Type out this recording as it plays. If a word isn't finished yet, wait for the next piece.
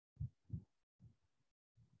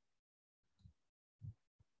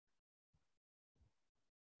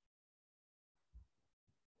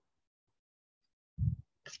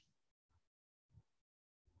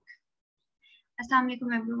Assalamu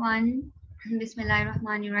alaikum everyone.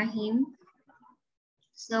 Bismillahirrahmanirrahim.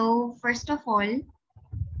 So first of all,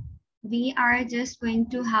 we are just going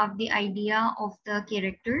to have the idea of the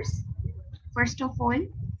characters. First of all,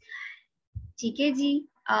 ठीक है जी.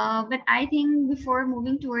 But I think before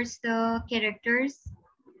moving towards the characters,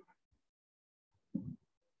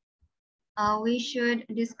 we should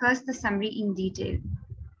discuss the summary in detail.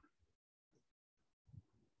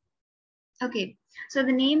 Okay, so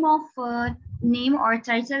the name or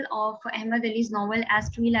title of Ahmad Ali's novel as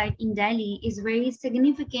Twilight in Delhi is very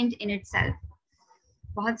significant in itself.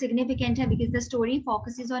 बहुत significant है because the story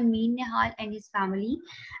focuses on Meen Nihal and his family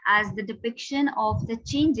as the depiction of the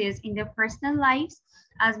changes in their personal lives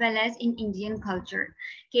as well as in Indian culture.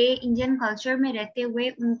 कि Indian culture में रहते हुए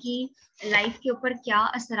उनकी life के ऊपर क्या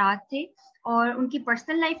असरात थे और उनकी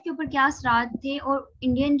पर्सनल लाइफ के ऊपर क्या असरात थे और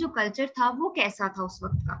इंडियन जो कल्चर था वो कैसा था उस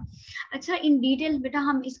वक्त का. अच्छा, इन डिटेल बेटा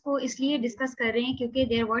हम इसको इसलिए डिस्कस कर रहे हैं क्योंकि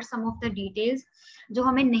there were some of the details जो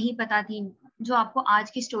हमें नहीं पता थी, जो आपको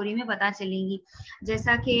आज की स्टोरी में पता चलेंगी.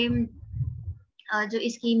 जैसा कि जो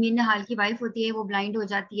इसकी मीन निहाल की वाइफ होती है वो ब्लाइंड हो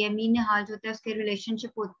जाती है. मीन निहाल जो होता है उसके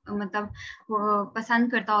रिलेशनशिप मतलब वो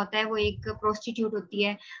पसंद करता होता है, वो एक प्रोस्टिट्यूट होती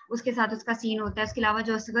है, उसके साथ उसका सीन होता है. उसके अलावा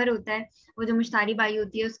जो असगर होता है, वो जो मुश्तारी बाई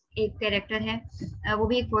होती है, एक कैरेक्टर है, वो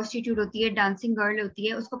भी एक प्रोस्टिट्यूट होती है, डांसिंग गर्ल होती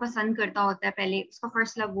है, उसको पसंद करता होता है. पहले उसका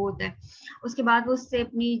फर्स्ट लव वो होता है. उसके बाद वो उससे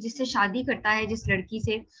अपनी जिससे शादी करता है, जिस लड़की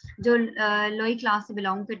से जो लोअर क्लास से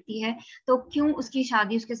बिलोंग करती है, तो क्यों उसकी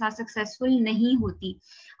शादी उसके साथ सक्सेसफुल नहीं होती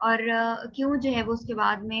और क्यों जो है वो उसके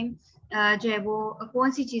बाद में जो है वो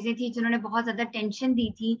कौन सी चीजें थी जिन्होंने बहुत ज्यादा टेंशन दी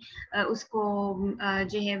थी उसको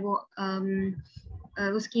जो है वो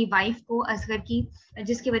उसकी वाइफ को, असगर की,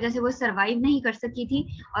 जिसकी वजह से वो सरवाइव नहीं कर सकी थी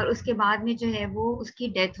और उसके बाद में जो है वो उसकी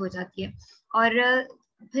डेथ हो जाती है. और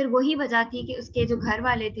फिर वही वजह थी कि उसके जो घर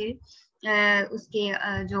वाले थे, उसके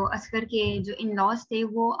जो असगर के जो इन लॉज थे,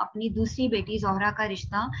 वो अपनी दूसरी बेटी जोहरा का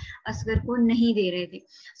रिश्ता असगर को नहीं दे रहे थे.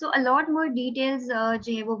 So a lot more details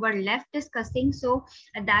जो है वो were left discussing. So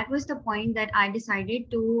that was the point that I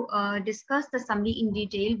decided to discuss the summary in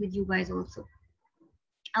detail with you guys also.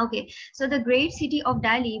 Okay, so the great city of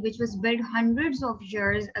Delhi, which was built hundreds of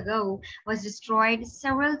years ago, was destroyed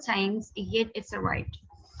several times, yet it survived.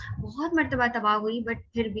 बहुत मर्तबा तबाह हुई but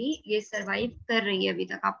फिर भी ये survive कर रही है अभी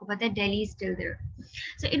तक. आपको पता है Delhi is still there.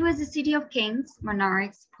 So it was the city of kings,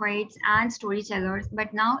 monarchs, poets and storytellers,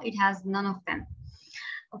 but now it has none of them.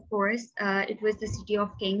 Of course, it was the city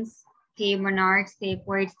of kings, थे monarchs, थे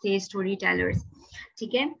poets, थे storytellers.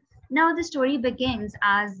 ठीक है. Now the story begins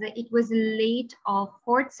as it was late of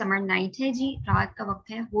hot summer night है जी, रात का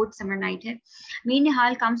वक्त है, hot summer night है. Mean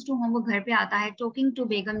Nihal comes to home, वो घर पे आता है, talking to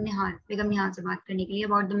बेगम निहाल से बात करने के लिए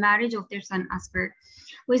about the marriage of their son Asghar,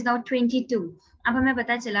 who is now 22. अब हमें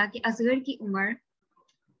पता चला कि असगर की उम्र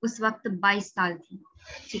उस वक्त 22 साल थी.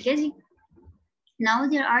 ठीक है जी. Now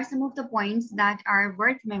there are some of the points that are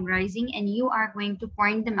worth memorizing and you are going to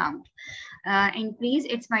point them out. And please,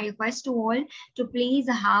 it's my request to all to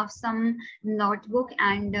please have some notebook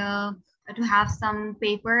and to have some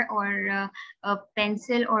paper or a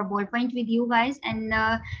pencil or ballpoint with you guys. And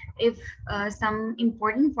if some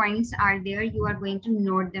important points are there, you are going to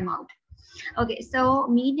note them out. Okay, so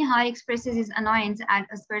Meet Nihal expresses his annoyance at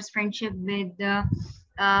Asgar's friendship with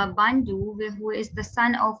Bandu, who is the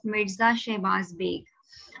son of Mirza Shehbaz Beg.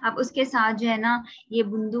 अब उसके साथ जो है ना, ये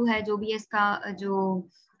बंदू है जो भी इसका जो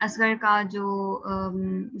असगर का जो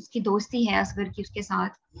उसकी दोस्ती है असगर की उसके साथ,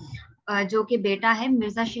 जो कि बेटा है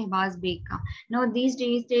मिर्जा शहबाज बेग का. Now these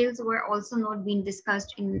details were also not being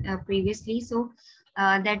discussed in previously, so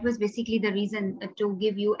that was basically the reason to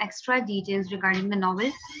give you extra details regarding the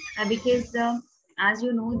novel, because as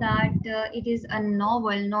you know that it is a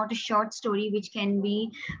novel, not a short story, which can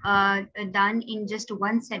be done in just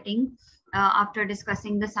one setting after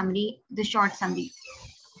discussing the summary, the short summary.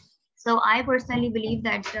 So I personally believe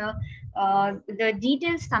that the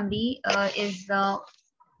detailed summary is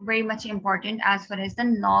very much important as far as the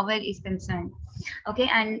novel is concerned. Okay,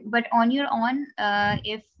 and but on your own,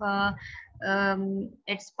 if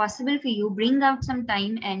it's possible for you, bring out some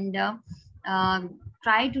time and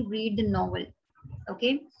try to read the novel.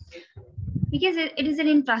 Okay, because it is an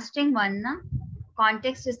interesting one, na?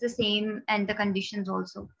 Context is the same and the conditions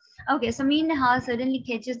also. Okay, so Meen Nihal suddenly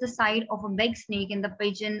catches the sight of a big snake in the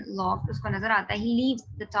pigeon loft. Usko nazar aata hai. He leaves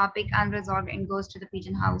the topic unresolved and goes to the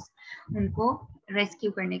pigeon house unko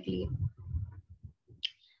rescue karne ke liye.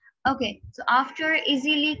 Okay, so after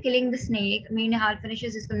easily killing the snake, Meen Nihal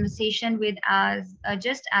finishes his conversation with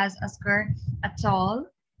just as Asghar, a tall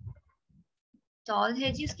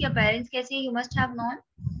hai ji, uski appearance kaisi hai, you must have known.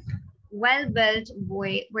 Well-built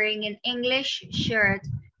boy wearing an English shirt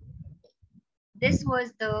this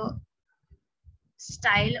was the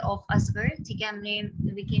style of Asghar. ठीक है,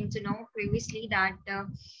 हमने we came to know previously that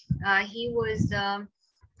he was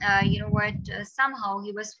you know what, somehow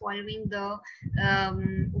he was following the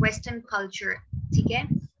Western culture. ठीक है,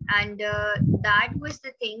 and that was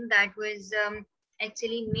the thing that was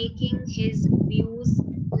actually making his views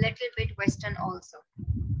little bit Western also.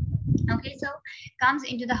 Okay, so comes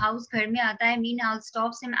into the house, घर में आता है, meanwhile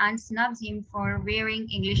stops him and snubs him for wearing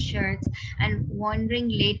English shirts and wandering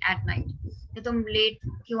late at night. तो तुम late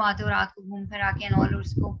क्यों आते हो रात को घूम फिर आके, और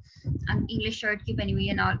उसको इंग्लिश शर्ट की पहनी हुई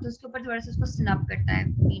है ना, तो उसके ऊपर थोड़ा सा उसको स्नब करता है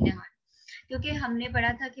मीनहाल, क्योंकि हमने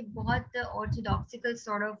पढ़ा था कि बहुत ऑर्थोडॉक्सिकल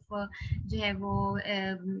सॉर्ट ऑफ जो है वो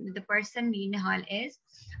द पर्सन मीनहाल इज,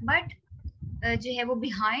 बट जो है वो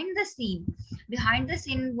बिहाइंड द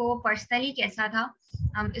सीन वो पर्सनली कैसा था,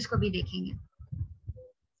 हम इसको भी देखेंगे.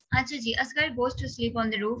 अच्छा जी, Asghar goes to sleep on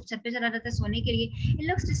the roof, छत पे चला जाता है सोने के लिए. He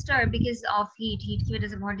looks disturbed because of heat की वजह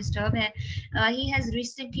से बहुत डिस्टर्ब है. He has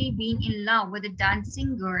recently been in love with a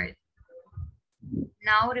dancing girl.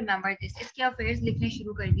 Now remember this. इसके अफेयर्स लिखने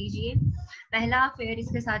शुरू कर दीजिए. पहला अफेयर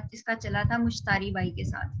इसके साथ इसका चला था मुश्तारी बाई के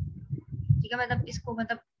साथ. ठीक है, मतलब इसको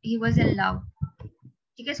मतलब he was in love.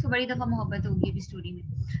 ठीक है, इसको बड़ी दफा मोहब्बत होगी अभी स्टोरी में.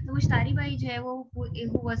 तो मुश्तारी बाई जो है वो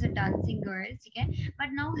who was a dancing girl, ठीक है,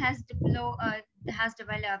 but now has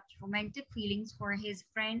developed romantic feelings for his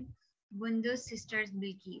friend Bundu's sister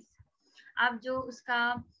Bilqis. अब जो उसका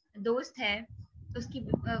दोस्त है,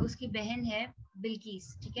 उसकी बहन है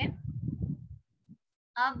बिल्किस. ठीक है,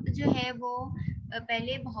 अब जो है वो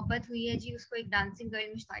पहले मोहब्बत हुई है जी उसको एक डांसिंग गर्ल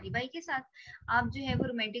मुश्तारी बाई के साथ. अब जो है वो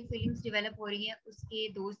रोमांटिक फीलिंग्स डेवलप हो रही है उसके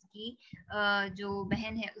दोस्त की जो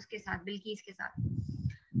बहन है उसके साथ, बिल्किस के साथ.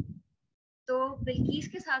 तो बिल्किस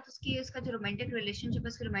के साथ उसका जो रोमांटिक रिलेशनशिप,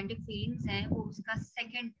 उसकी रोमांटिक फीलिंग्स हैं, वो उसका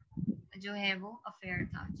सेकंड जो है वो अफेयर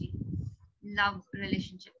था जी, love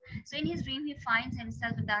relationship. So in his dream he finds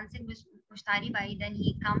himself dancing with Mushtari Bai, then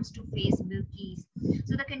he comes to face Bilqis.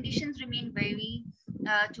 So the conditions remain very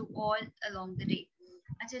to all along the day.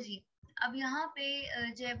 अच्छा जी, अब यहाँ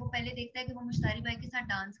पे जो है वो पहले देखता है कि वो मुश्तारी बाई के साथ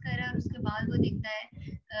डांस कर रहा है, और उसके बाद वो देखता है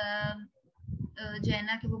जो है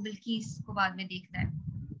ना कि वो बिल्किस को बाद में देखता है.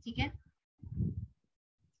 ठीक है,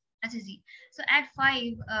 अच्छा जी. So at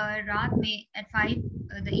 5 रात में at 5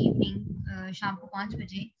 the evening शाम को 5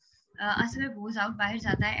 बजे Asghar goes out, बाहर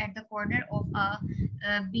जाता है. At the corner of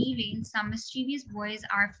a bee lane, some mischievous boys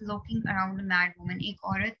are flocking around a mad woman. एक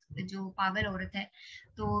औरत जो पागल औरत है,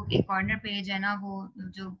 तो एक कॉर्नर पे जो है ना वो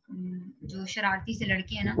जो शरारती से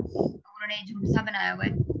लड़के हैं ना, उन्होंने झुंड सा बनाया हुआ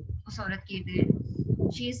है उस औरत के इर्द.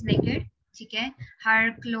 She is naked. ठीक है,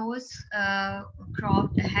 her close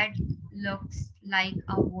cropped head looks like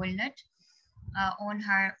a walnut on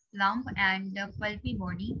her plump and pulpy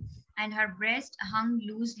body, and her breast hung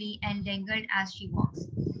loosely and dangled as she walks.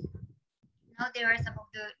 Now there are some of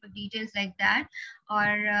the details like that. Or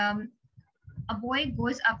a boy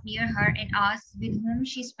goes up near her and asks with whom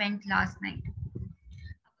she spent last night.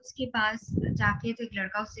 उसके पास जाके तो एक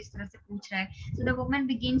लड़का उससे इस तरह से पूछ रहा है. So the woman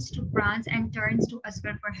begins to prance and turns to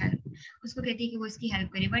Asghar for help. उसको कहती है कि वो इसकी हेल्प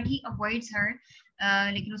करे, but he avoids her.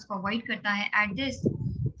 लेकिन उसको अवॉइड करता है. At this,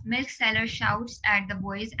 milk seller shouts at the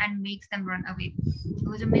boys and makes them run away.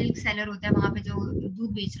 वो जो मिल्क सेलर होता है वहाँ पे जो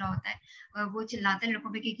दूध बेच रहा होता है, वो चिल्लाता है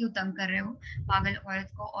लड़कों पे कि क्यों तंग कर रहे हो पागल औरत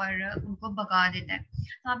को, और उनको भगा देता है.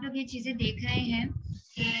 तो आप लोग ये चीजें देख रहे हैं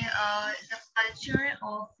कि the culture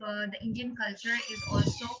of the Indian culture is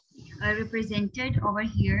also represented over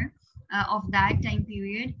here of that time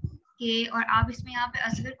period. कि और आप इसमें यहाँ पे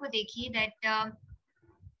असगर को देखिए that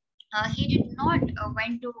he did not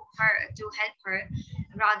went to her to help her,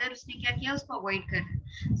 rather उसने क्या किया, उसको अवॉइड कर.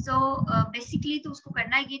 So basically तो उसको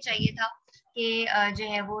करना ये चाहिए था कि जो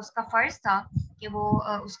है वो उसका फर्ज था कि वो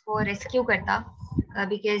उसको रेस्क्यू करता,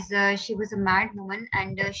 because she was a mad woman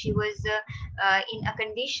and she was in a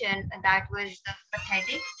condition that was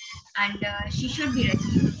pathetic, and she should be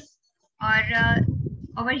rescued. Or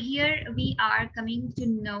over here we are coming to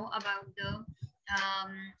know about the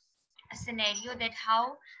a scenario that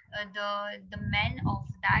how the men of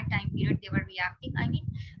that time period they were reacting. I mean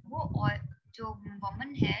वो और जो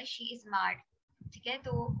woman है she is mad. ठीक है,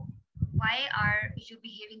 तो why are you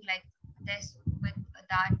behaving like this with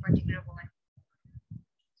that particular woman?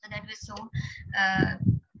 So that was so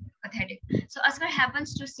pathetic. So Asghar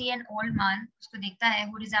happens to see an old man, उसको देखता है,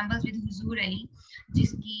 who resembles with Huzur Ali,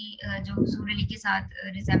 जिसकी जो हुजूर अली के साथ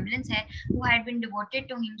resemblance है, who had been devoted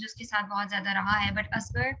to him, जो उसके साथ बहुत ज्यादा रहा है, but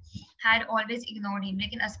Asghar had always ignored him.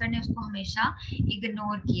 लेकिन असगर ने उसको हमेशा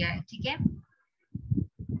इग्नोर किया है. ठीक है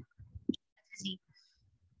जी.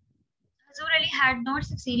 Hazur Ali had not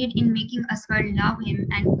succeeded in making Asghar love him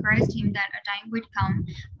and cursed him that a time would come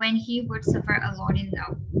when he would suffer a lot in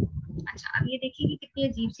love. अच्छा, अब ये देखिए कि कितनी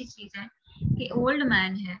अजीब सी चीज है कि ओल्ड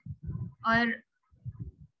मैन है और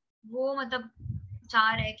वो मतलब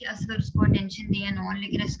चाह रहा है कि असगर उसको अटेंशन दे एंड ऑल,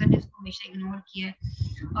 लेकिन असगर ने उसको हमेशा इग्नोर किया है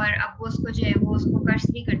और अब वो उसको जो है वो उसको कर्ज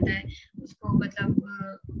भी करता है, उसको मतलब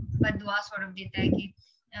बददुआ सॉर्ट ऑफ देता है कि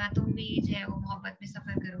तुम भी जो है वो मोहब्बत में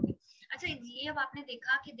सफर करोगे। अच्छा, ये अब आपने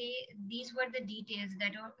देखा कि these were the details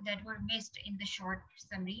that were missed in the short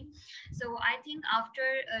summary. So I think after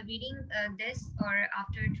reading this or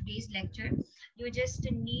after today's lecture, you just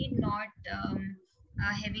need not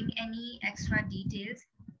having any extra details.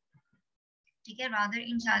 ठीक है, rather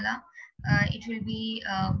inshallah it will be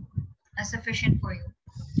sufficient for you.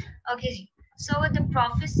 Okay ji. So the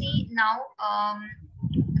prophecy now,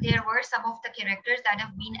 there were some of the characters that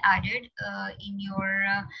have been added in your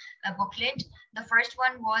booklet. The first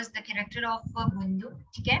one was the character of Bundu,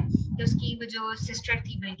 ठीक है, तो उसकी वो जो sister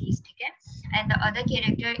थी बिल्किस, ठीक है, and the other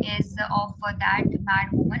character is of that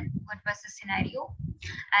mad woman, what was the scenario,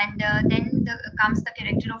 and then comes the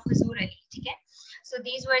character of Huzur Ali, ठीक है. So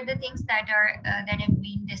these were the things that have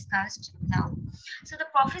been discussed now. So the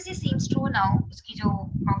prophecy seems true now. उसकी जो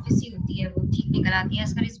prophecy होती है वो ठीक निकल आती है.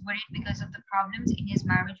 Asghar is worried because of the problems in his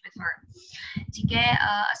marriage with her. ठीक है,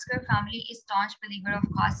 Asghar family is staunch believer of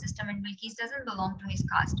caste system and Bilqis doesn't belong to his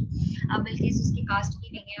caste. अब Bilqis उसकी caste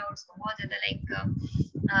की नहीं है और उसको बहुत ज़्यादा like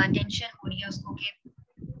tension हो रही है उसको कि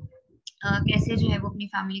कैसे जो है वो अपनी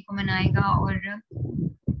family को मनाएगा और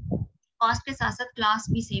caste के साथ साथ class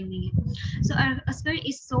भी same नहीं है. So Asghar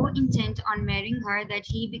is so intent on marrying her that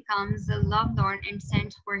he becomes a love lord and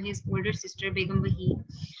sent for his older sister Begum Wahid.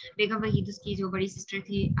 Begum Wahid उसकी जो बड़ी sister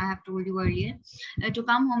थी, I have told you earlier, to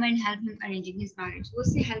come home and help him arranging his marriage. वो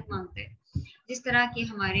उससे help मांगते हैं. जिस तरह के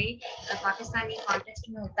हमारे पाकिस्तानी कॉन्टेक्स्ट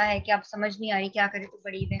में होता है कि आप समझ नहीं आ रही क्या करे तो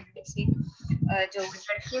बड़ी बहन से जो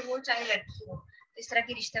लड़की हो चाहे लड़की हो, इस तरह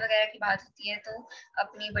के रिश्ते वगैरह की बात होती है तो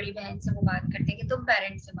अपनी बड़ी बहन से वो बात करते हैं कि तुम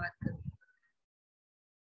पेरेंट्स से बात करो.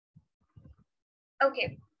 ओके,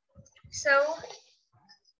 सो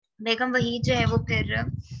बेगम वहीद जो है वो फिर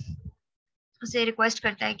उसे रिक्वेस्ट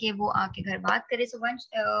करता है कि वो आके घर बात करे. So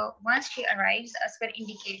once she arrives, Asghar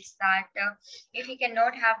indicates that if he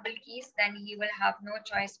cannot have Bilqis, then he will have no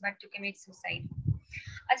choice but to commit suicide.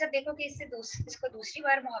 अच्छा देखो कि इसको दूसरी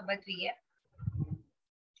बार मोहब्बत हुई है.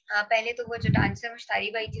 पहले तो वो जो डांसर मुश्तारी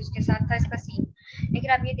भाई थी उसके साथ था इसका सीन,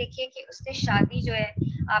 लेकिन आप ये देखिए कि उससे शादी जो है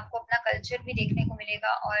आपको अपना कल्चर भी देखने को मिलेगा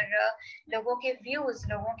और लोगों के व्यूज,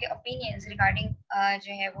 लोगों के ओपिनियंस रिगार्डिंग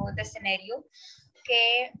जो है वो द सिनेरियो के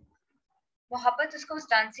मोहब्बत उसको उस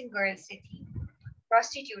डांसिंग गर्ल से थी,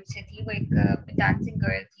 प्रोस्टिट्यूट से थी, वो एक डांसिंग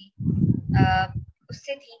गर्ल थी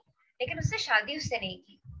उससे थी, लेकिन उससे शादी उससे नहीं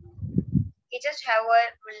थी. He just have a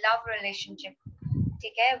love relationship,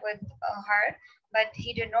 ठीक है, with her, but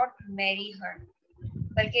he did not marry her.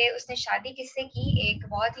 बल्कि उसने शादी किससे की, एक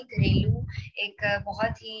बहुत ही घरेलू, एक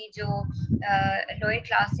बहुत ही जो लोअर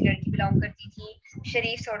क्लास से लड़की बिलोंग करती थी,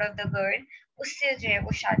 शरीफ सॉर्ट ऑफ द गर्ल, उससे जो है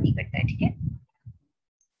वो शादी करता है. ठीक है,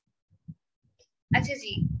 अच्छा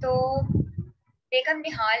जी. तो बेगम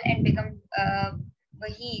निहाल and Begum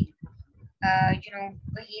Waheed,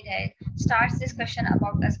 Wahid starts discussion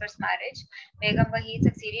about Asghar's marriage. Begum Wahid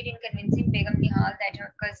succeeded in convincing Begum Nihal that her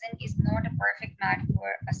cousin is not a perfect match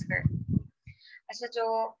for Asghar. अच्छा, जो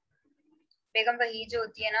बेगम वहीद जो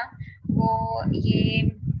होती है ना, वो ये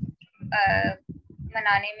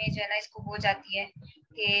मनाने में जो है ना इसको हो जाती है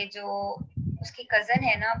कि जो उसकी कजन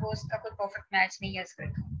है ना वो उसका कोई परफेक्ट मैच नहीं है असगर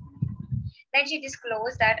का. Then she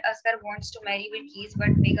disclosed that Asghar wants to marry Bilqis,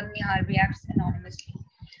 but Begum Nihal reacts anonymously.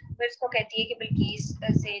 फिर उसको कहती है कि बिल्किस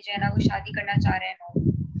से जो है ना वो शादी करना चाह रहे हैं.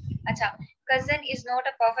 अच्छा, cousin is not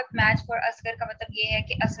a perfect match for Asghar का मतलब ये है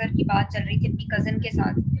कि असगर की बात चल रही थी अपनी कजन के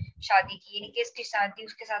साथ शादी की, यानी कि इसकी शादी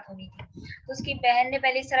उसके साथ होनी थी. तो उसकी बहन ने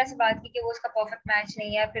पहले इस तरह से बात की कि वो उसका परफेक्ट मैच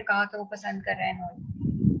नहीं है, फिर कहा कि वो पसंद कर रहे हैं.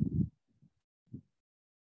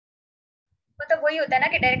 मतलब वही होता है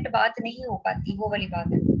ना कि डायरेक्ट बात नहीं हो पाती, वो वाली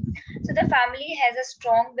बात है. So the family has a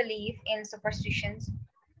strong belief in superstitions.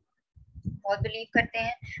 बहुत बिलीव करते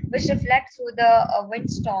हैं, which reflects through the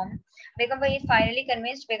windstorm. Begum Wahid finally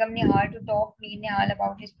convinced Begum Nihal to talk to Nihal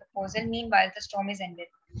about his proposal. Meanwhile, the storm is ended.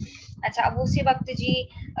 अच्छा, अब उसी वक्त जी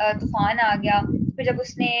तूफान आ गया. फिर जब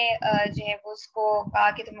उसने जो है वो उसको कहा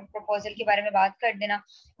कि तुम प्रपोजल के बारे में बात कर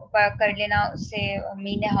लेना उससे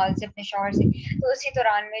मीन निहाल से, अपने शौहर से, तो उसी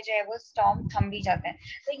दौरान में जो है वो स्टॉर्म थम भी जाता है.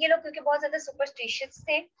 तो ये लोग क्योंकि बहुत ज्यादा सुपरस्टिशियस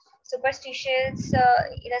थे, सुपरस्टिशियस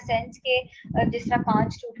इन अ सेंस के जिस तरह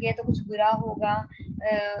कांच टूट गया तो कुछ बुरा होगा,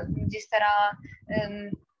 जिस तरह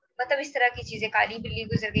मतलब इस तरह की चीजें, काली बिल्ली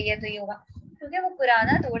गुजर गई है तो ये होगा, क्योंकि वो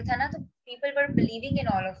पुराना दौर था ना, तो people were believing in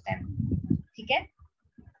all of them. ठीक है?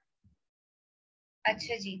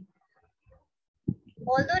 अच्छा जी,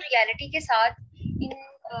 although reality के साथ इन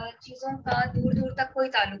चीजों का दूर दूर तक कोई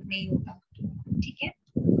ताल्लुक नहीं होता, ठीक है,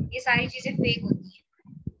 ये सारी चीजें फेक होती हैं.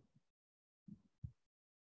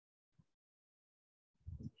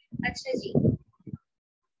 अच्छा जी,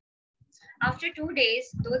 आफ्टर 2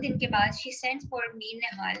 days, 2 दिन के बाद she sends for मीन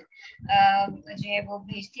निहाल, जो है वो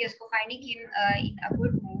भेजती है उसको, finding him in a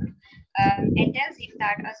good mood, and tells him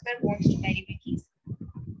that Asghar wants to marry Bilqis.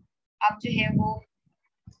 अब जो है वो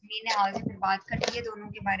मीन निहाल से फिर बात करती है दोनों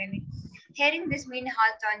के बारे में. Hearing this, mean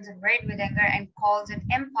Nihal turns red with anger and calls it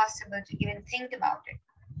impossible to even think about it.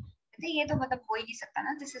 ये तो मतलब हो ही नहीं सकता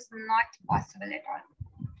ना, this is not possible at all.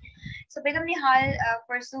 So Begum Nihal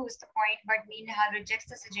pursues the point, but Mir Nihal rejects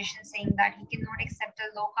the suggestion, saying that he cannot accept a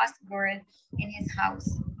low-caste girl in his house.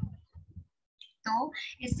 तो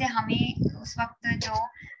इससे हमें उस वक्त जो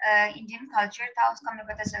इंडियन कल्चर था उसका हमें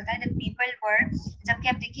पता चलता है. that people were, जबकि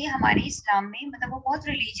आप देखिए हमारे इस्लाम में मतलब वो बहुत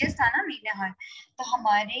रिलीजियस था ना मीर निहाल, तो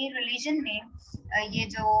हमारे रिलीजन में ये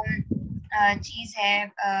जो चीज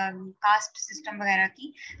है कास्ट सिस्टम वगैरह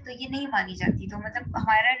की, तो ये नहीं मानी जाती. तो मतलब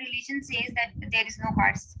हमारा religion says that there is no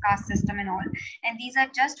caste system and all, and these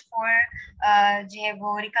are just for जो है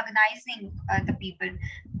वो रिकॉग्नाइजिंग द पीपल.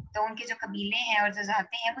 तो उनके जो कबीले हैं और जो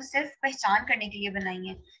जाते हैं वो सिर्फ पहचान करने के लिए बनाई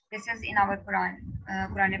हैं. This is in our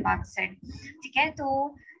Quran पाक सेड. ठीक है,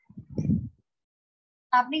 तो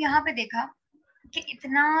आपने यहाँ पे देखा कि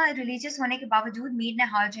इतना रिलीजियस होने के बावजूद मीर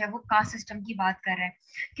निहाल जो है वो कास्ट सिस्टम की बात कर रहा है.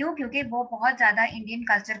 क्यों? क्योंकि वो बहुत ज्यादा इंडियन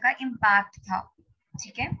कल्चर का इम्पैक्ट था.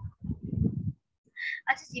 ठीक है,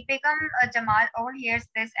 अच्छा जी, बेगम जमाल overhears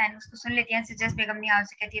this and उसको सुन लेती है. सजेस्ट बेगम निहाल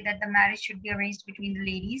से कहती है that the marriage should be arranged between the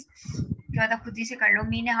ladies, कि मतलब खुद ही से कर लो.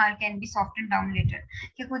 मीर निहाल can be softened down later,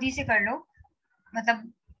 कि खुद ही से कर लो,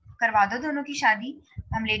 मतलब करवा दो दोनों की शादी,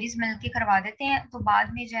 हम लेडीज मिलके करवा देते हैं, तो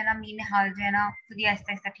बाद में जो है ना मीर निहाल जो है ना खुद ही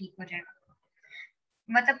आहिस्ता आहिस्ता ठीक हो जाएगा.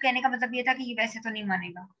 मतलब कहने का मतलब ये था कि ये वैसे तो नहीं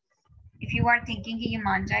मानेगा. इफ यू आर थिंकिंग कि ये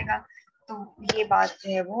मान जाएगा, तो ये बात जो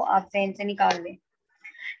है वो आप जहन से निकाल दें.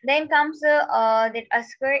 Then comes that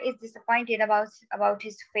Asghar is disappointed about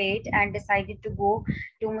his fate and decided to go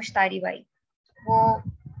to मुश्तारी by. वो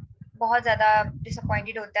बहुत ज्यादा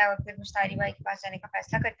डिसअपॉइंटेड होता है और फिर मुश्तारी बाई के पास जाने का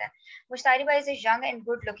फैसला करता है. मुश्तारी by is a young and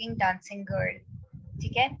good looking dancing girl.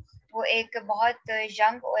 ठीक है, वो एक बहुत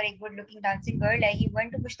यंग और एक गुड लुकिंग डांसिंग गर्ल है. He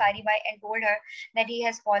went to मुश्तारी by and told her that he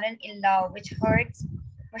has fallen in love, which hurts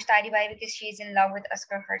मुश्तारी by because she is in love with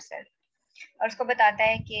Asghar herself. और उसको बताता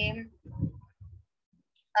है कि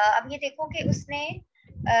अब ये देखो कि उसने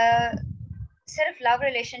सिर्फ लव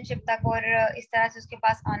रिलेशनशिप तक और इस तरह से उसके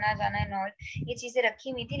पास आना जाना एंड ऑल ये चीजें रखी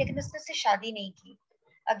हुई थी, लेकिन उसने उससे शादी नहीं की.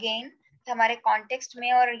 अगेन हमारे कॉन्टेक्स्ट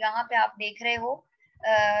में, और यहाँ पे आप देख रहे हो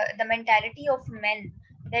the mentality of main,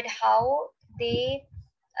 that how they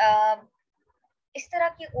इस तरह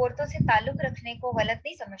की औरतों से ताल्लुक रखने को गलत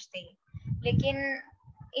नहीं समझते, लेकिन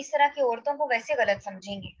इस तरह की औरतों को वैसे गलत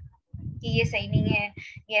समझेंगे कि ये सही नहीं है,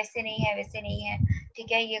 ये ऐसे नहीं है, वैसे नहीं है.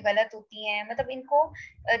 ठीक है, ये गलत होती हैं, मतलब इनको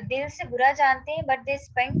दिल से बुरा जानते हैं, but they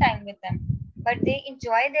spend time with them, but they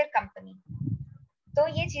enjoy their company. तो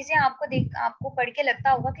ये चीजें आपको पढ़ के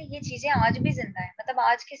लगता होगा कि ये चीजें आज भी जिंदा है, मतलब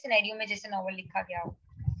आज के सिनेरियो में जैसे नॉवल लिखा गया हो,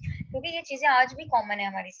 क्योंकि ये चीजें आज भी कॉमन है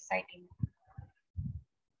हमारी सोसाइटी में.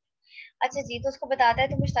 अच्छा जी, तो उसको बताता है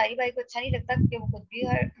तो मुश्तारी बाई को अच्छा नहीं लगता क्योंकि वो खुद भी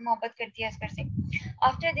हर मोहब्बत करती है असगर से.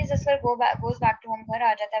 After this Asghar goes back to home, घर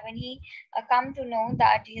आ जाता है. when he come to know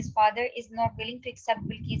that his father is not willing to accept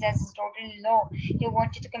Bilqis as his daughter-in-law, he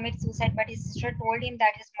wanted to commit suicide, but his sister told him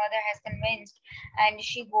that his mother has convinced, and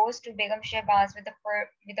she goes to Begum Shehbaz with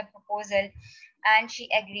a proposal, and she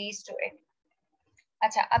agrees to it.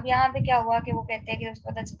 अच्छा, अब यहाँ पे क्या हुआ कि वो कहते हैं कि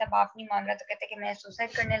उसको पता चलता बाप नहीं मान रहा, तो कहते हैं कि मैं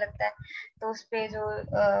सुसाइड करने लगता है. तो उस पे जो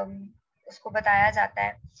उसको बताया जाता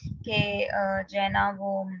है कि जो है ना वो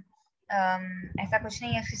ऐसा कुछ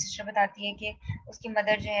नहीं है. उसकी सिस्टर बताती है कि उसकी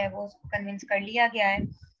मदर जो है वो उसको कन्विंस कर लिया गया है,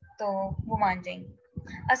 तो वो मान जाएंगी.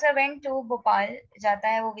 असर वेंट टू भोपाल जाता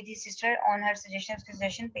है वो with his sister on her suggestion, उसके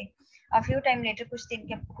सजेशन पे. A few time later,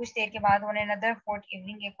 कुछ देर के बाद, on another hot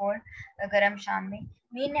evening, एक और गर्म शाम में,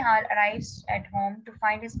 Mir Nihal arrives at home to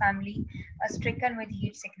find his family stricken with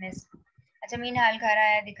heat sickness. अच्छा, मीर निहाल घर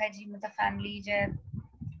आया, देखा जी मतलब फैमिली जो है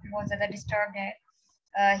बहुत ज्यादा डिस्टर्ब है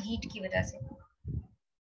हीट की वजह से.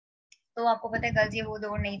 तो आपको पता है गर्ल्स ये वो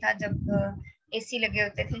दौर नहीं था जब एसी लगे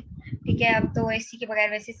होते थे. ठीक है, अब तो एसी के बगैर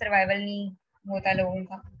वैसे सर्वाइवल नहीं होता लोगों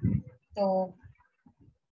का. तो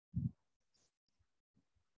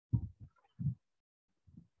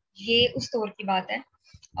ये उस दौर की बात है.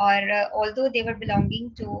 और although they were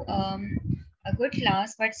belonging to a good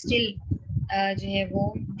class, but still जो है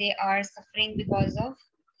वो they are suffering because of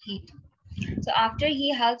heat. So after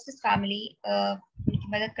he helps his family, उनकी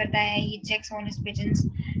मदद करता है, he checks on his pigeons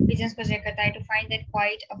को check करता है to find that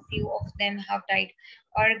quite a few of them have died.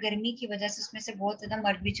 और गर्मी की वजह से उसमें से बहुत ज़्यादा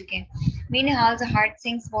मर भी चुके हैं. Meanwhile, heart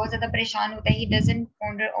sinks, बहुत ज़्यादा परेशान होता है. He doesn't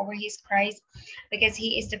ponder over his cries because he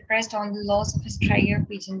is depressed on the loss of his terrier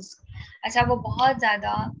pigeons. अच्छा, वो बहुत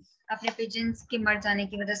ज़्यादा अपने pigeons के मर जाने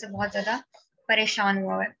की वजह से बहुत ज़्यादा परेशान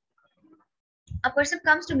हुआ है. A person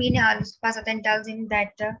comes to Meanwhile उसके पास आता है and tells him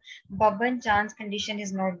that Baban Jan's condition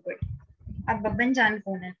is not good. अब Baban Jan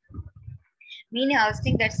कौन है? Meanwhile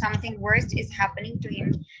think that something worse is happening to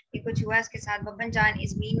him. कि कुछ हुआ इसके साथ. Baban Jan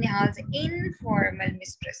is Meanwhile's informal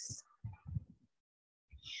mistress.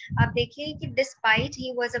 अब देखिए कि despite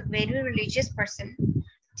he was a very religious person,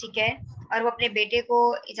 ठीक है, और वो अपने बेटे को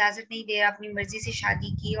इजाजत नहीं दे रहा अपनी मर्जी से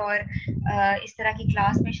शादी की और इस तरह की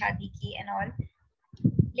क्लास में शादी की एंड ऑल,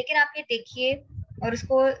 लेकिन आप ये देखिए, और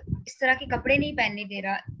उसको इस तरह के कपड़े नहीं पहनने दे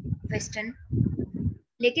रहा वेस्टर्न,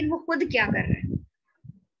 लेकिन वो खुद क्या कर रहा है,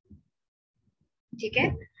 ठीक है.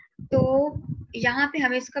 तो यहाँ पे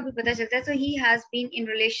हमें इसका भी पता चलता है. सो he has been in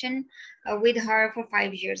relation with her for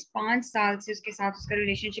 5 years. 5 साल से उसके साथ उसका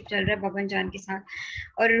रिलेशनशिप चल रहा है बबन जान के साथ.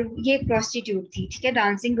 और ये प्रोस्टिट्यूट थी, ठीक है,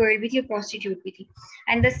 डांसिंग गर्ल भी थी और प्रोस्टिट्यूट भी थी.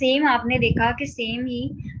 एंड द सेम आपने देखा कि सेम ही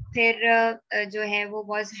फिर जो है वो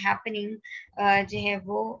वाज हैपनिंग जो है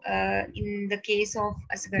वो in the case of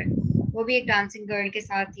Asghar. वो भी एक डांसिंग गर्ल के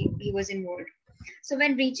साथ he was involved. So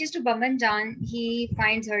when reaches to Baman Jan, he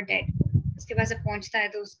finds her dead. उसके पास जब पहुंचता है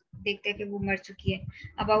तो देखते हैं कि वो मर चुकी है.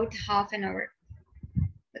 About half an hour.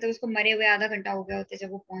 मतलब उसको मरे हुए आधा घंटा हो गया होता है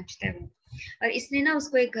जब वो पहुंचता है वो. और इसने ना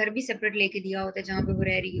उसको एक घर भी सेपरेट लेके दिया होता है जहाँ पे वो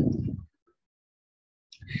रह रही होती है.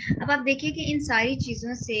 अब आप देखिए कि इन सारी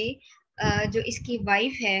चीजों से जो इसकी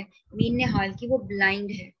वाइफ है मीन निहाल की, वो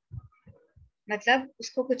ब्लाइंड है. मतलब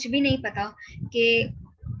उसको कुछ भी नहीं पता कि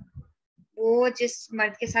वो जिस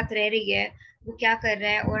मर्द के साथ रह रही है वो क्या कर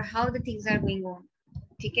रहा है और how the things are going on,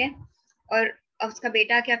 ठीक है. और उसका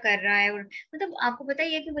बेटा क्या कर रहा है. और मतलब आपको पता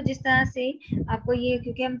ही है कि वो जिस तरह से आपको ये,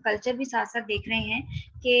 क्योंकि हम कल्चर भी साथ साथ देख रहे हैं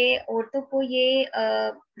कि औरतों को ये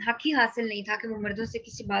हक ही हासिल नहीं था कि वो मर्दों से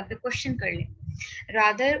किसी बात पे क्वेश्चन कर ले.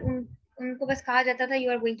 रादर उनको बस कहा जाता था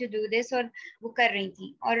you are going to do this, और वो कर रही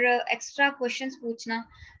थी. और एक्स्ट्रा क्वेश्चंस पूछना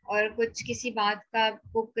और कुछ किसी बात का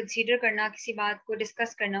को कंसीडर करना, किसी बात को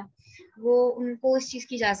डिस्कस करना, वो उनको उस चीज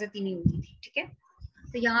की इजाजत ही नहीं होती थी, ठीक है.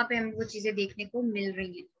 तो यहाँ पे हमें वो चीजें देखने को मिल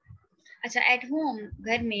रही हैं. अच्छा, at home,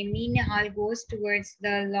 घर में Mean Nihal goes towards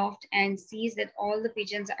the loft and sees that all the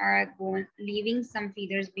pigeons are gone, leaving some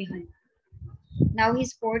feathers behind. Now he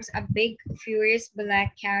sports a big, furious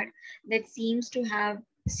black cat that seems to have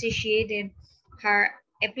satiated her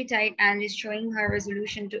appetite and is showing her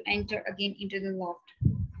resolution to enter again into the loft.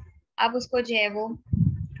 अब उसको जो है वो,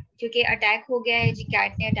 क्योंकि attack हो गया है जी,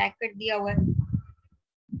 cat ने अटैक कर दिया हुआ है,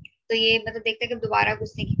 तो ये मतलब देखते हैं कि दोबारा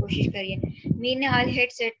घुसने की कोशिश करिए. मीन निहाल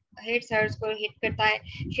hits her, उसको हिट करता है.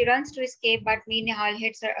 She runs to escape, but Mean Nihal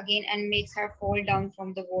hits her again and makes her fall down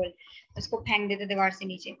from the wall. उसको फेंक देता दीवार से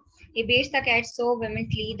नीचे. He beats the cat so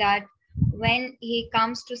vehemently that when he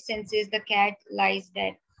comes to senses, the cat lies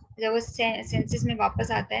dead. जब वो senses में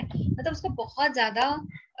वापस आता है, मतलब उसको बहुत ज्यादा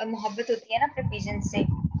मोहब्बत होती है ना अपने पिजन से.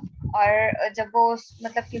 और जब वो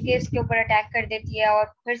मतलब क्योंकि उसके ऊपर अटैक कर देती है और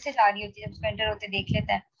फिर से जा रही होती है, जब उसको एंटर होते देख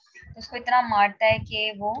लेता है तो उसको इतना मारता है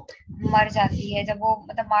कि वो मर जाती है. जब वो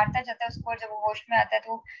मतलब मारता जाता है उसको और जब वो होश में आता है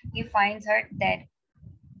तो he finds her dead.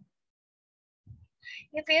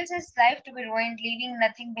 He feels his life to be ruined, leaving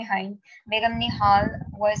nothing behind. Begum Nihal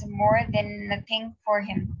was more than nothing for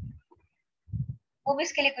him. वो भी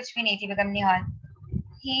इसके लिए कुछ भी नहीं थी बेगम निहाल.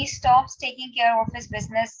 He stops taking care of his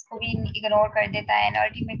business, को भी इग्नोर कर देता है, and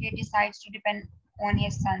ultimately decides to depend on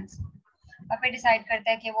his sons. और फिर डिसाइड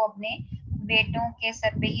करता है कि वो अपने बेटों के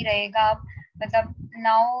सर पे ही रहेगा. मतलब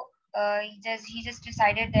now he just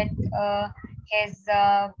decided that his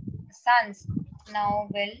sons now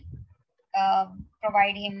will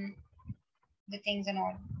provide him the things and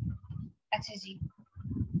all. अच्छा जी.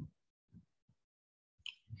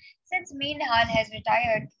 Since Mean Nihal has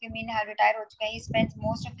retired, Mean Nihal retire हो चुका है, he spends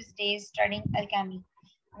most of his days studying alchemy.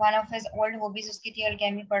 One of his old hobbies उसकी थी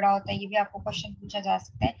alchemy पढ़ा होता है. ये भी आपको क्वेश्चन पूछा जा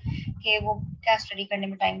सकता है कि वो क्या स्टडी करने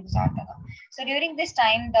में टाइम गुजारता था. So during this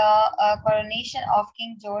time, the coronation of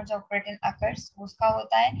King George of Britain occurs. उसका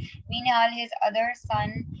होता है. Mean Nihal, his other son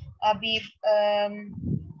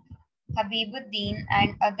Habibuddin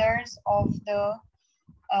and others of the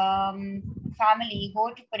family go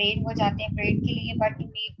to parade. वो जाते हैं parade के लिए, but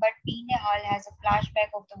Mean Nihal has a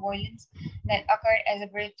flashback of the violence that occurred as the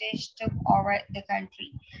British took over the country.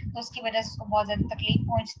 तो उसकी वजह से उसको बहुत ज़्यादा तकलीफ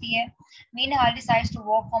पहुंचती है. Meanwhile decides to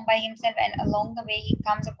walk home by himself and along the way he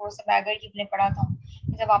comes across a beggar कि अपने पढ़ा था.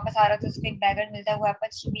 जब वापस आ रहा था उसको एक beggar मिलता है who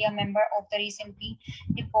happens to be a member of the recently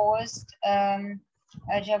deposed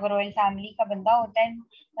जो रॉयल फैमिली का बंदा होता है.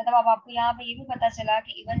 मतलब अब आपको यहाँ पे ये भी पता चला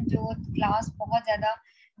कि इवन जो क्लास बहुत ज़्यादा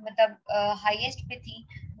मतलब हाईएस्ट पे थी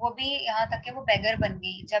वो भी यहाँ तक कि वो बेगर बन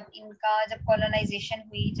गई जब कॉलोनाइजेशन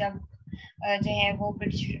हुई, जब जो है वो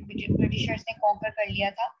ब्रिटिशर्स ने कॉन्कर कर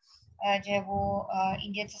लिया था जो है वो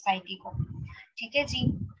इंडियन सोसाइटी को. ठीक है जी.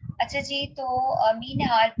 अच्छा जी, तो mean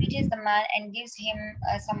hall preaches the man and gives him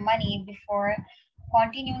some money before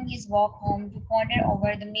continuing his walk home to ponder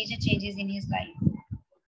over the major changes in his life.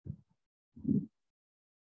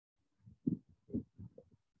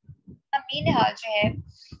 Mean हाल जो है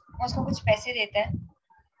उसको कुछ पैसे देता है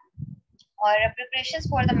और preparations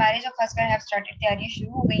for the marriage of Asghar have started. तैयारियां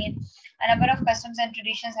शुरू हो गई हैं. A number of customs and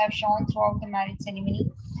traditions have shown throughout the marriage ceremony.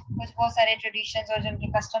 कुछ बहुत सारे traditions और जो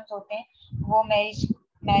उनके customs होते हैं वो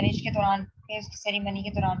मैरिज के दौरान पे उसकी सेरेमनी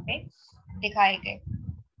के दौरान पे दिखाए गए.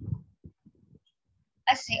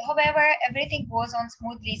 However, everything goes on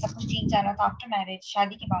smoothly. सब कुछ ठीक जा रहा था after marriage,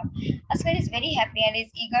 शादी के बाद. Asghar is very happy and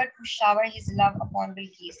is eager to shower his love upon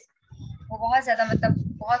Bilqis. वो बहुत ज़्यादा मतलब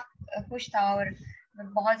बहुत खुश था और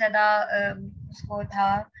बहुत ज़्यादा उसको था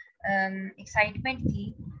एक्साइटमेंट थी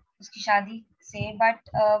उसकी शादी से.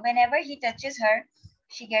 But whenever he touches her,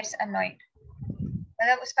 she gets annoyed.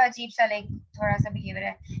 मतलब उसका अजीब सा लाइक थोड़ा सा बिहेवियर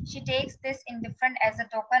है. She takes this indifferent as a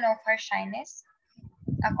token of her shyness,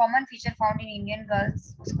 a common feature found in Indian girls.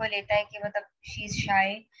 उसको लेता है कि मतलब she is shy,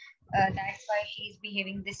 that's why she is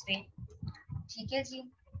behaving this way. ठीक है जी.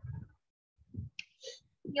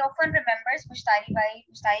 He often remembers मुश्तारी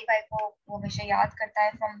भाई को वो हमेशा याद करता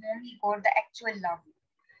है from whom he got the actual love,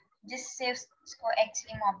 जिससे उसको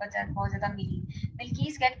एक्चुअली मोहब्बत बहुत ज़्यादा मिली.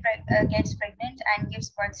 Bilqis gets pregnant and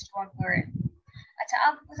gives birth to a girl. अच्छा,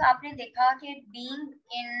 अब आपने देखा कि being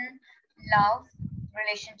in love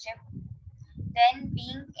relationship, then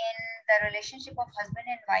being in the relationship of husband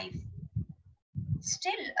and wife,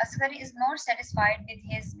 still Asghar is not satisfied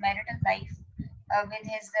with his marital life, with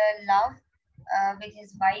his love, with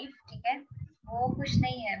his wife. ठीक है, वो खुश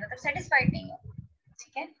नहीं है, मतलब satisfied नहीं है.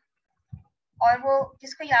 ठीक है, और वो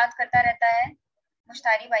किसको याद करता रहता है?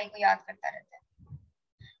 मुश्तारी भाई को याद करता रहता है.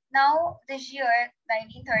 Now this year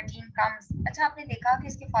 1913 comes. अच्छा, आपने देखा कि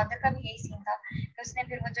इसके फादर का भी यही सीन था कि उसने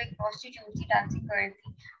फिर वो जो एक प्रोस्टिट्यूट थी, डांसिंग गर्ल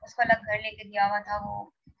थी, उसको अलग घर लेके दिया हुआ था.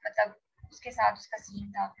 वो मतलब उसके साथ उसका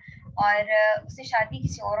सीन था और उसने शादी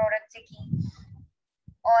किसी और औरत से की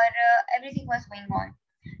और एवरीथिंग वाज गोइंग ऑन.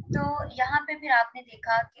 तो यहाँ पे फिर आपने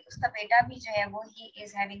देखा कि उसका बेटा भी जो है वो he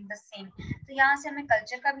is having the same. तो यहाँ से हमें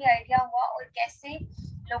कल्चर का भी आइडिया हुआ और कैसे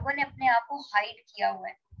लोगों ने अपने आप को हाइड किया हुआ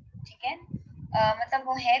है. ठीक है, मतलब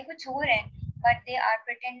वो है कुछ और है but they are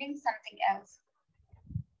pretending something else.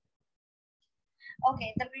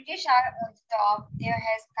 Okay, the British are on the top. There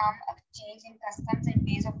has come a change in customs and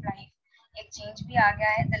ways of life. एक change भी आ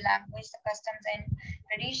गया है. The language, the customs and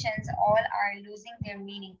traditions all are losing their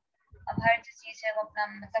meaning. अब हर जो चीज है वो अपना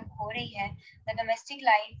मतलब खो रही है. The domestic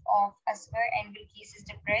life of Asghar and Bilqis is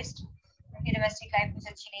depressed. उनकी domestic life कुछ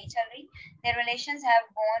अच्छी नहीं चल रही. Their relations have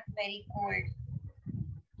gone very cold.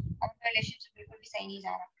 उनका relationship बिल्कुल भी सही नहीं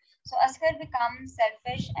जा रहा. So Asghar becomes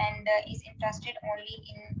selfish and is interested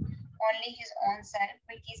only his own self.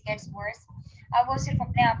 Bilqis gets worse. अब वो सिर्फ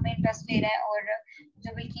अपने आप में इंटरेस्ट ले रहा है और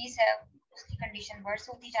जो बिल्किस है उसकी कंडीशन वर्स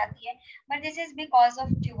होती जाती है. But this is because of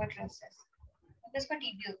tuberculosis, क्योंकि उसको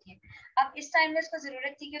टीबी होती है. अब इस टाइम में उसको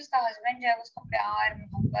जरूरत थी कि उसका हस्बैंड जो है उसको प्यार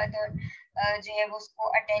मोहब्बत और जो है वो उसको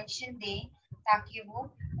अटेंशन दे ताकि वो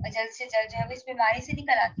जल्द से जल्द जो है वो इस बीमारी से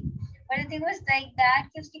निकल आती. But the thing was like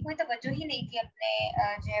that कि उसकी कोई तवज्जो ही नहीं थी अपने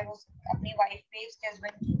जो है वो अपनी वाइफ पे, उसके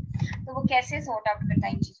हस्बैंड की. तो वो कैसे सॉर्ट आउट करता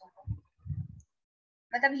इन चीजों को?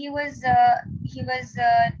 मतलब he was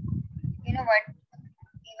you know what,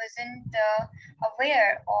 he wasn't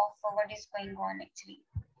aware of what is going on actually.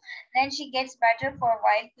 Then she gets better for a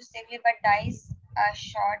while to safely but dies a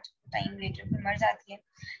short time later. फिर मर जाती है,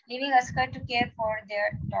 leaving Asghar to care for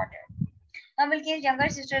their daughter. Now Bilqis' younger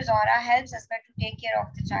sister Zora helps Asghar to take care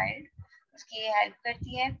of the child. उसकी help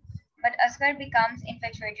करती है. But Asghar becomes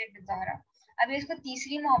infatuated with Zora. अभी उसको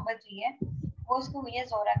तीसरी मोहब्बत हुई है, वो उसको हुई है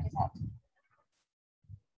जोरा के साथ.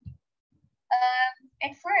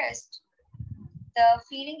 At first, the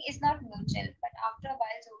feeling is not mutual, but after a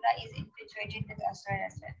while, Zora is infatuated with Asghar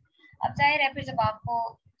as well. अब जाहिर है फिर जब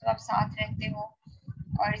आप साथ रहते हो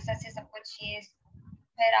और इस तरह से सब कुछ चीज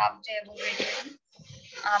फिर आप जो है वो gradually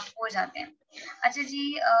आप हो जाते हैं. अच्छा जी,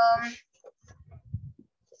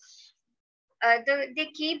 they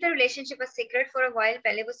keep the relationship a secret for a while.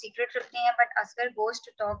 पहले वो secret रखते हैं, but Asghar goes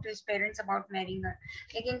to talk to his parents about marrying her.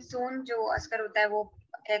 लेकिन soon जो Asghar होता है वो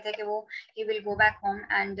कहते हैं कि वो he will go back home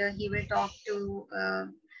and he will talk to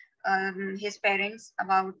his parents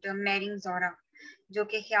about marrying Zora. जो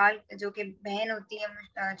कि बहन होती है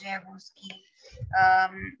जो है वो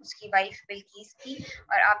उसकी वाइफ बिल्किस की,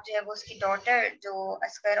 और अब जो है वो उसकी डॉटर जो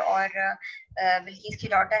असगर और बिल्किस की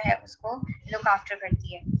डॉटर है उसको लुक आफ्टर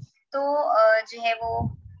करती है. तो जो है वो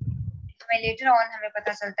हमें लेटर ऑन हमें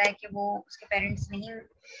पता चलता है कि वो उसके पेरेंट्स नहीं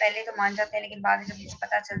पहले तो मान जाते हैं, लेकिन बाद में जब मुझे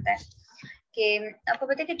पता चलता है कि आपको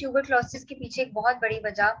पता है कि ट्यूबरक्लोसिस के पीछे एक बहुत बड़ी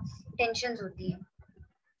वजह टेंशन होती है.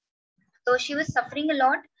 So she was suffering a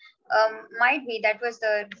lot. Might be that was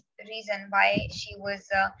the reason why she was,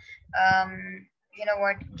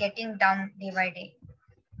 getting down day by day.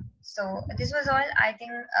 So this was all. I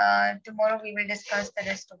think tomorrow we will discuss the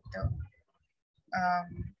rest of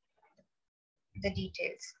the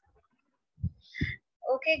details.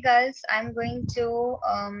 Okay, girls, I'm going to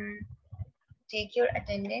take your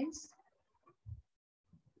attendance.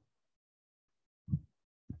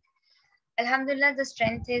 Alhamdulillah, the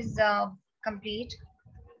strength is complete.